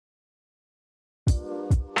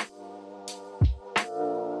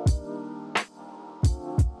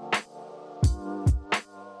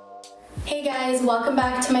guys, welcome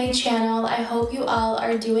back to my channel. I hope you all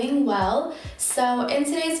are doing well. So in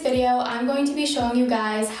today's video, I'm going to be showing you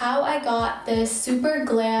guys how I got this super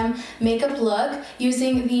glam makeup look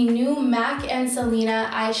using the new MAC and Selena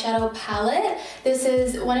eyeshadow palette. This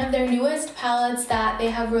is one of their newest palettes that they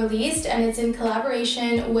have released, and it's in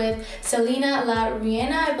collaboration with Selena La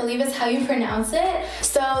Reina, I believe is how you pronounce it.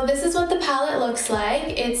 So this is what the palette looks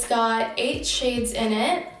like. It's got 8 shades in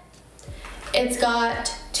it. It's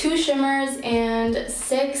got 2 shimmers and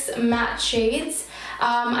 6 matte shades.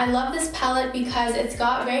 I love this palette because it's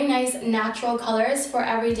got very nice natural colors for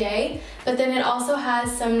every day, but then it also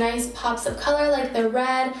has some nice pops of color like the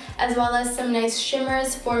red, as well as some nice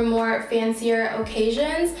shimmers for more fancier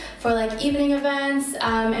occasions, for like evening events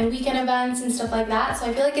and weekend events and stuff like that. So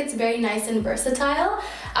I feel like it's very nice and versatile.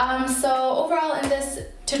 So overall in this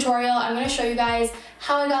tutorial, I'm going to show you guys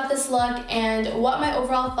how I got this look and what my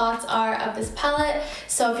overall thoughts are of this palette.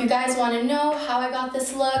 So if you guys want to know how I got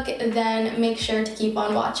this look, then make sure to keep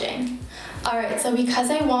on watching. Alright, so because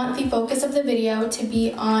I want the focus of the video to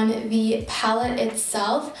be on the palette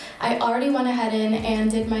itself, I already went ahead and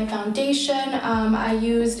did my foundation. I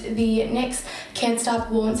used the NYX Can't Stop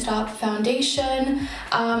Won't Stop foundation,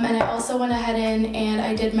 and I also went ahead and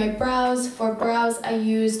I did my brows. For brows, I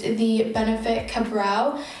used the Benefit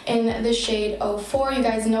Ka-Brow in the shade 04. You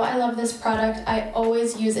guys know I love this product. I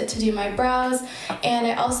always use it to do my brows, and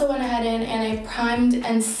I also went ahead and I primed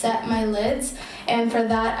and set my lids. And for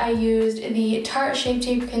that, I used the Tarte Shape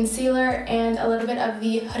Tape Concealer and a little bit of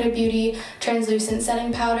the Huda Beauty Translucent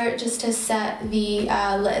Setting Powder just to set the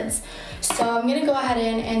lids. So I'm going to go ahead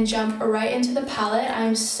and jump right into the palette.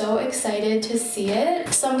 I'm so excited to see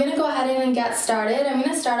it. So I'm going to go ahead and get started. I'm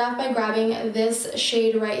going to start off by grabbing this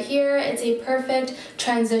shade right here. It's a perfect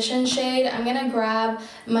transition shade. I'm going to grab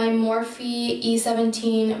my Morphe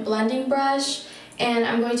E17 blending brush, and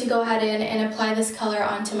I'm going to go ahead and apply this color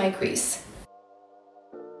onto my crease.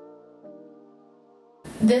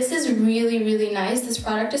 This is really, really nice. This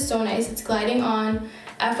product is so nice. It's gliding on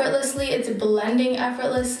effortlessly, it's blending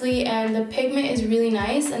effortlessly, and the pigment is really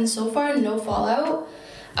nice, and so far no fallout.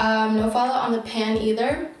 No fallout on the pan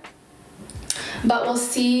either. But we'll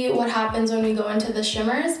see what happens when we go into the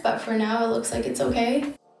shimmers, but for now it looks like it's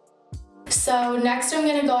okay. So next I'm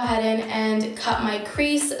going to go ahead and cut my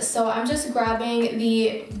crease. So I'm just grabbing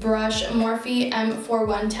the brush Morphe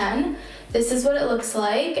M4110. This is what it looks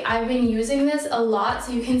like. I've been using this a lot,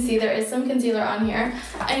 so you can see there is some concealer on here.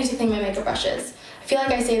 I need to clean my makeup brushes. I feel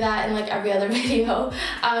like I say that in like every other video.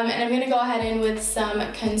 And I'm going to go ahead in with some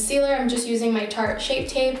concealer. I'm just using my Tarte Shape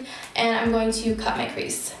Tape, and I'm going to cut my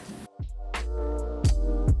crease.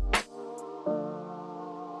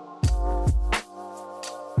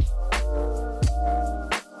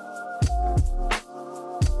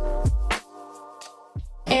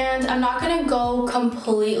 And I'm not going to go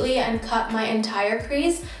completely and cut my entire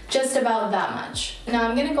crease, just about that much. Now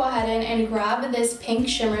I'm going to go ahead and grab this pink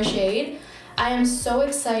shimmer shade. I am so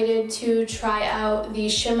excited to try out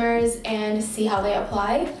these shimmers and see how they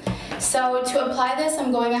apply. So to apply this,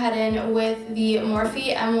 I'm going ahead in with the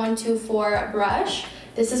Morphe M124 brush.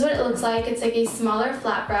 This is what it looks like. It's like a smaller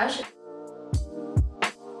flat brush.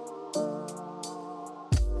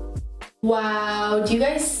 Wow, do you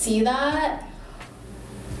guys see that?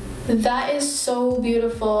 That is so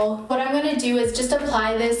beautiful. What I'm going to do is just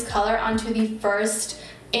apply this color onto the first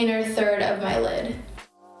inner third of my lid.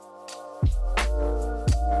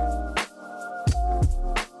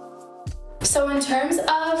 So in terms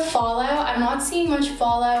of fallout, I'm not seeing much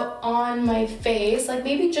fallout on my face, like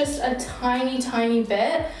maybe just a tiny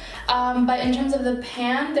bit. But in terms of the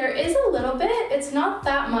pan, there is a little bit. It's not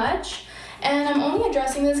that much. And I'm only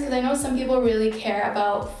addressing this because I know some people really care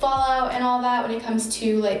about fallout and all that when it comes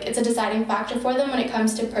to, like, it's a deciding factor for them when it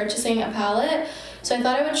comes to purchasing a palette. So I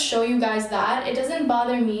thought I would show you guys that. It doesn't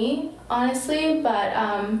bother me, honestly, but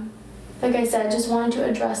like I said, just wanted to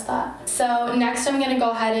address that. So next I'm going to go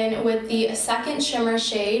ahead in with the second shimmer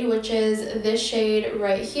shade, which is this shade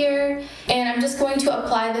right here. And I'm just going to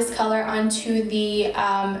apply this color onto the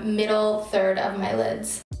middle third of my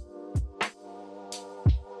lids.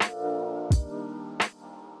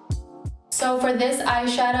 So for this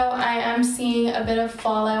eyeshadow, I am seeing a bit of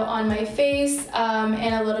fallout on my face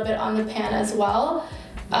and a little bit on the pan as well.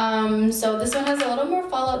 So this one has a little more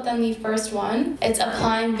fallout than the first one. It's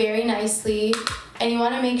applying very nicely, and you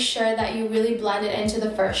want to make sure that you really blend it into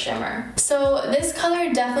the first shimmer. So this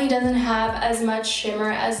color definitely doesn't have as much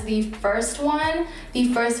shimmer as the first one.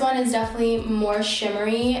 The first one is definitely more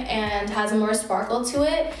shimmery and has more sparkle to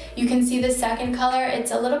it. You can see the second color,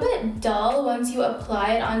 it's a little bit dull once you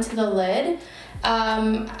apply it onto the lid.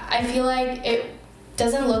 I feel like it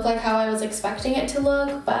doesn't look like how I was expecting it to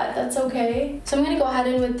look, but that's okay. So I'm going to go ahead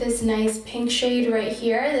in with this nice pink shade right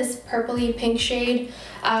here, this purpley pink shade.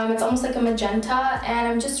 It's almost like a magenta, and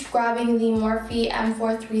I'm just grabbing the Morphe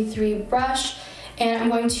M433 brush, and I'm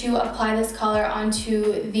going to apply this color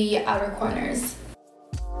onto the outer corners.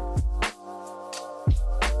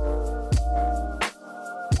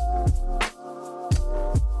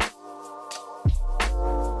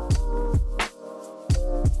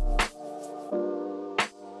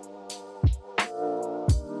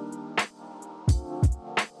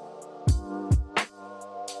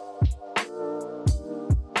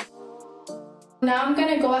 Now I'm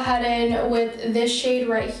going to go ahead in with this shade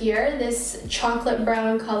right here, this chocolate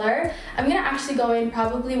brown color. I'm going to actually go in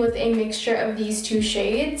probably with a mixture of these two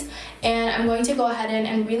shades, and I'm going to go ahead in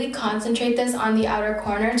and really concentrate this on the outer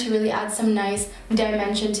corner to really add some nice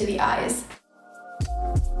dimension to the eyes.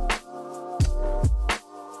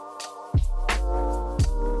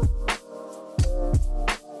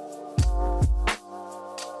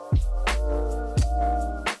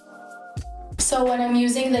 So when I'm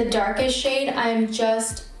using the darkest shade, I'm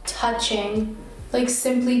just touching, like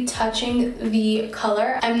simply touching the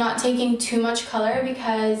color. I'm not taking too much color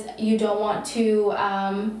because you don't want to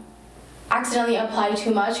accidentally apply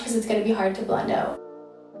too much because it's going to be hard to blend out.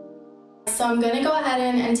 So I'm going to go ahead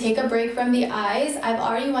and take a break from the eyes. I've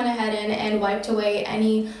already went ahead and wiped away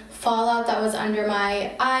any fallout that was under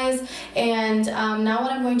my eyes, and now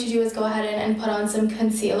what I'm going to do is go ahead and put on some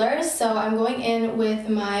concealer. So I'm going in with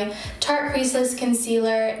my Tarte Creaseless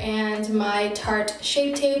concealer and my Tarte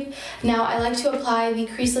Shape Tape. Now I like to apply the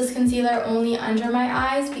Creaseless concealer only under my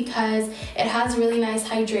eyes because it has really nice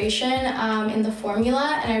hydration in the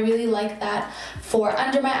formula, and I really like that for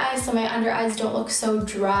under my eyes so my under eyes don't look so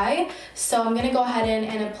dry. So I'm going to go ahead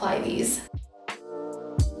and apply these.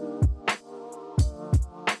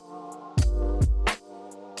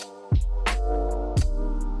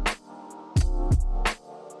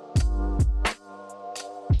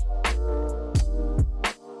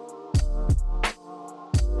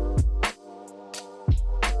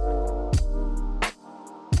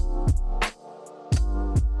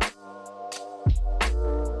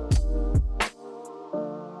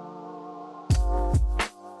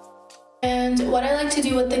 And what I like to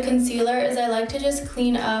do with the concealer is I like to just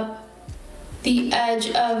clean up the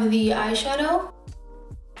edge of the eyeshadow.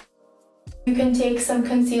 You can take some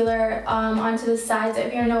concealer onto the sides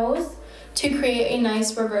of your nose to create a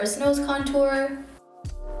nice reverse nose contour.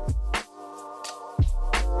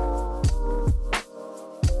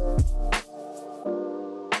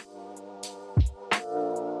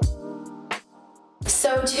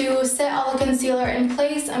 So to set all the concealer in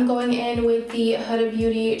place, I'm going in with the Huda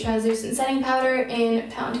Beauty Translucent Setting Powder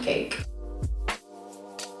in Pound Cake.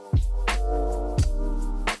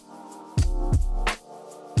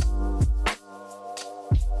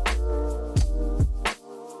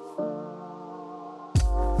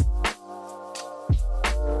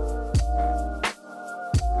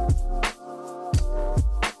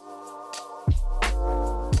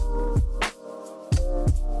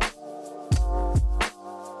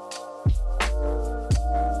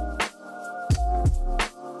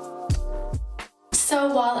 So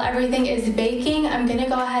while everything is baking, I'm going to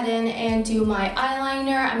go ahead and do my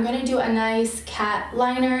eyeliner. I'm going to do a nice cat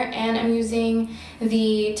liner, and I'm using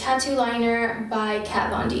the Tattoo Liner by Kat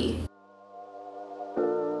Von D.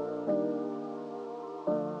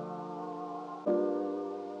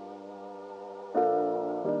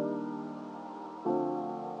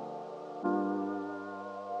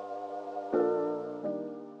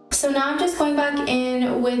 So now I'm just going back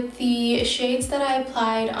in with the shades that I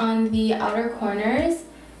applied on the outer corners,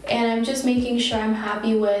 and I'm just making sure I'm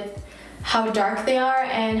happy with how dark they are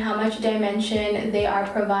and how much dimension they are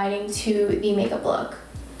providing to the makeup look.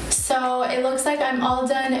 So it looks like I'm all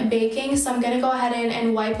done baking, so I'm going to go ahead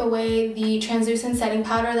and wipe away the translucent setting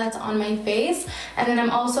powder that's on my face, and then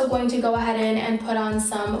I'm also going to go ahead and put on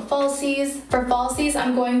some falsies. For falsies,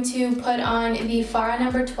 I'm going to put on the Farah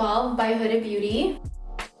No. 12 by Huda Beauty.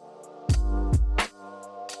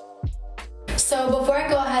 So before I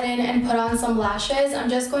go ahead and put on some lashes, I'm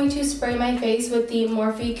just going to spray my face with the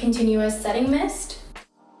Morphe Continuous Setting Mist.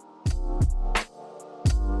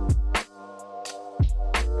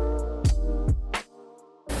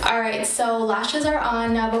 Alright, so lashes are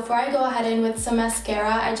on. Now before I go ahead in with some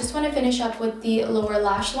mascara, I just want to finish up with the lower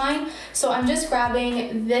lash line. So I'm just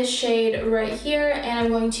grabbing this shade right here, and I'm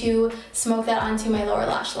going to smoke that onto my lower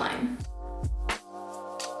lash line.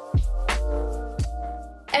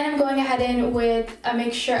 And I'm going ahead in with a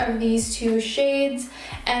mixture of these two shades,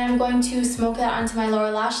 and I'm going to smoke that onto my lower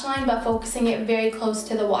lash line, but focusing it very close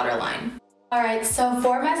to the waterline. Alright, so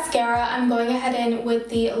for mascara, I'm going ahead in with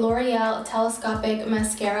the L'Oreal Telescopic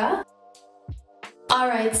Mascara.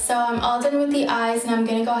 Alright, so I'm all done with the eyes and I'm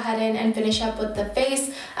going to go ahead in and finish up with the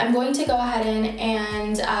face. I'm going to go ahead in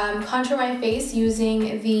and contour my face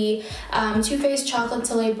using the Too Faced Chocolate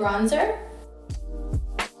Soleil Bronzer.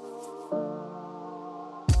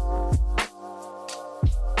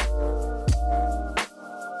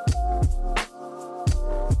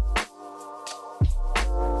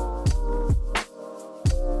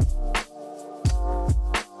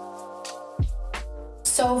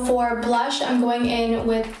 So for blush, I'm going in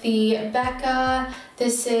with the BECCA.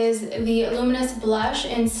 This is the Luminous blush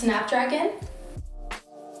in Snapdragon.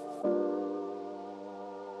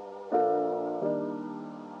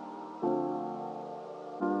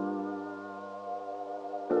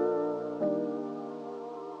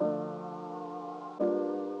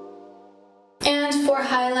 And for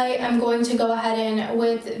highlight, I'm going to go ahead in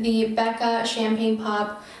with the BECCA Champagne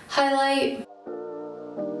Pop highlight.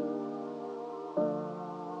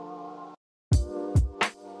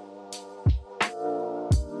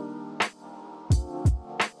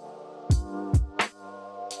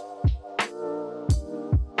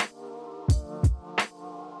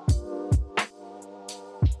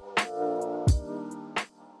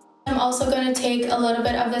 I'm also going to take a little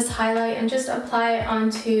bit of this highlight and just apply it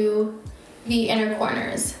onto the inner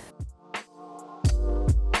corners.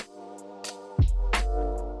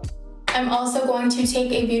 I'm also going to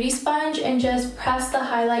take a beauty sponge and just press the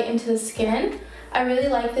highlight into the skin. I really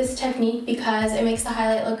like this technique because it makes the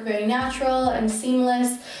highlight look very natural and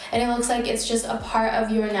seamless, and it looks like it's just a part of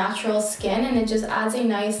your natural skin, and it just adds a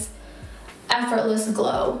nice, effortless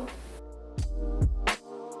glow.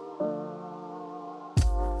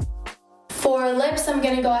 For lips, I'm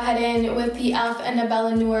going to go ahead in with the e.l.f. and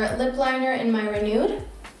Nabela Noor lip liner in Maira Nude.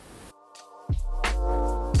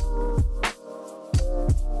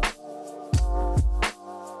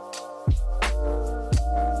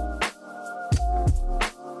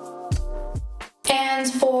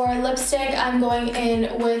 And for lipstick, I'm going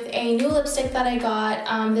in with a new lipstick that I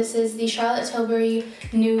got. This is the Charlotte Tilbury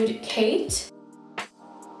Nude Kate.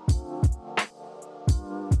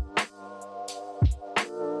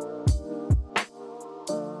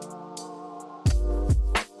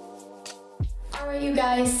 Alright you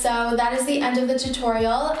guys, so that is the end of the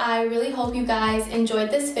tutorial. I really hope you guys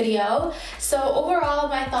enjoyed this video. So overall,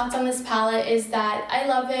 my thoughts on this palette is that I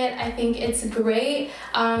love it. I think it's great.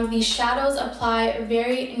 The shadows apply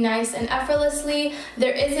very nice and effortlessly.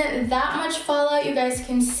 There isn't that much fallout, you guys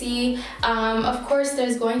can see. Of course,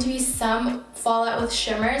 there's going to be some fallout with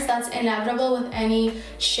shimmers. That's inevitable with any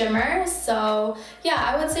shimmer. So yeah,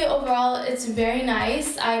 I would say overall it's very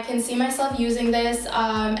nice. I can see myself using this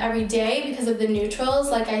every day because of the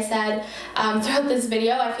neutrals. Like I said throughout this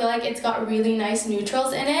video, I feel like it's got really nice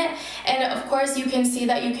neutrals in it. And of course, you can see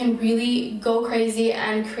that you can really go crazy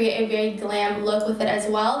and create a very glam look with it as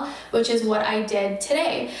well, which is what I did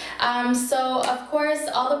today. So of course,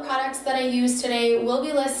 all the products that I used today will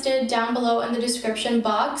be listed down below in the description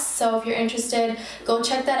box. So if you're interested, go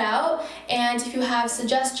check that out. And if you have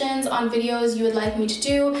suggestions on videos you would like me to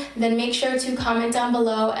do, then make sure to comment down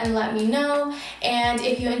below and let me know. And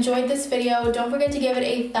if you enjoyed this video, don't forget to give it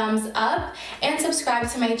a thumbs up and subscribe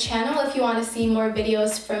to my channel if you want to see more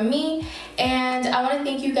videos from me. And I want to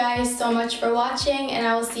thank you guys so much for watching, and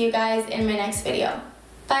I will see you guys in my next video.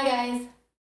 Bye guys!